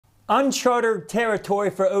Uncharted territory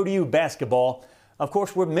for ODU basketball. Of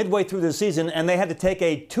course, we're midway through the season, and they had to take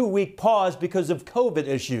a 2-week pause because of COVID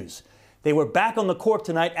issues. They were back on the court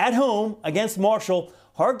tonight at home against Marshall.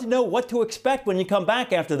 Hard to know what to expect when you come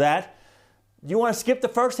back after that. Do you want to skip the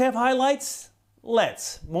first half highlights?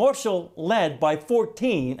 Let's. Marshall led by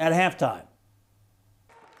 14 at halftime.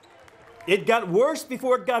 It got worse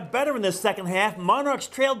before it got better in the second half. Monarchs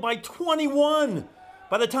trailed by 21.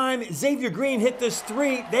 By the time Xavier Green hit this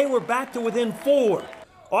three, they were back to within 4.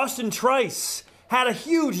 Austin Trice had a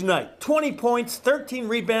huge night. 20 points, 13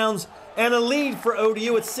 rebounds, and a lead for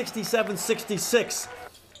ODU at 67-66.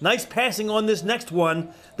 Nice passing on this next one.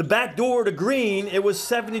 The back door to Green, it was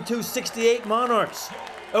 72-68 Monarchs.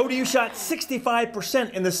 ODU shot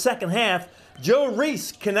 65% in the second half. Joe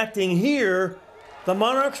Reese connecting here. The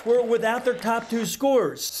Monarchs were without their top 2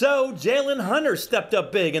 scorers. So Jalen Hunter stepped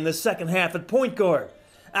up big in the second half at point guard.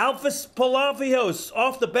 Alphys Palafios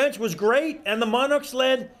off the bench was great, and the Monarchs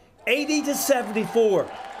led 80-74.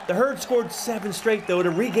 The Herd scored 7 straight, though, to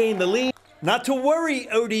regain the lead. Not to worry,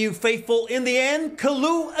 ODU faithful. In the end,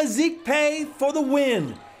 Kalu Ezikpe for the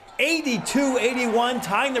win. 82-81,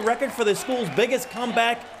 tying the record for the school's biggest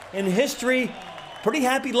comeback in history. Pretty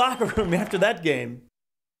happy locker room after that game.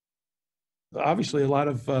 Obviously, a lot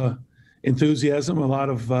of enthusiasm, a lot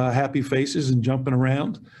of happy faces and jumping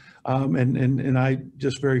around. And I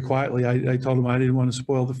just very quietly, I told him I didn't want to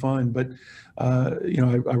spoil the fun, but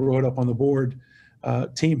I wrote up on the board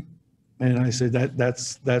team, and I said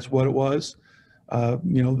that's what it was.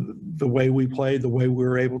 The way we played, the way we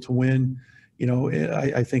were able to win,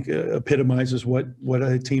 I think epitomizes what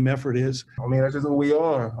a team effort is. I mean, that's just who we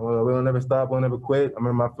are. We'll never stop, we'll never quit. I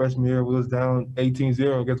remember my freshman year, we was down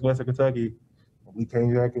 18-0 against Western Kentucky. We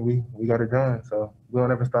came back and we got it done. So we'll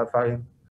never stop fighting.